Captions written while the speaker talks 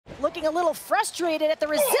looking a little frustrated at the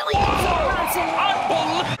resilience of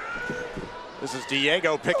Bronson. This is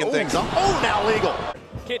Diego picking things up. Oh, now legal.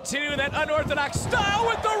 Continuing that unorthodox style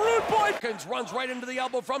with the root boy. Runs right into the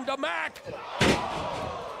elbow from Damac.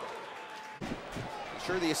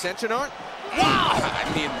 Sure the Ascension aren't? Wow!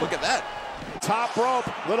 I mean, look at that. Top rope,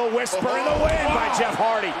 little whisper in the wind by Jeff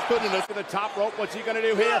Hardy. He's putting it to the top rope. What's he gonna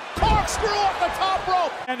do here? Corkscrew off the top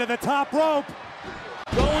rope. Into the top rope.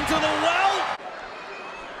 Going to the well.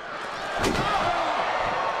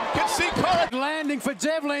 You can see Curran landing for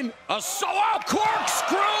Devlin. A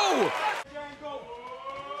corkscrew.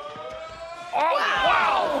 Oh,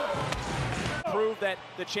 wow! Prove that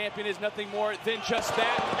the champion is nothing more than just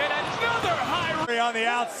that. And another high on the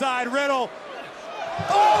outside, Riddle.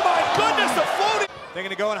 Oh my goodness, the floating. They're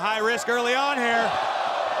gonna go in high risk early on here.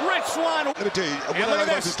 Rich Swan. Let me tell you, And look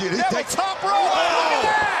at this. He takes top rope. Wow.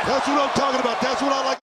 That's what I'm talking about. That's what I like.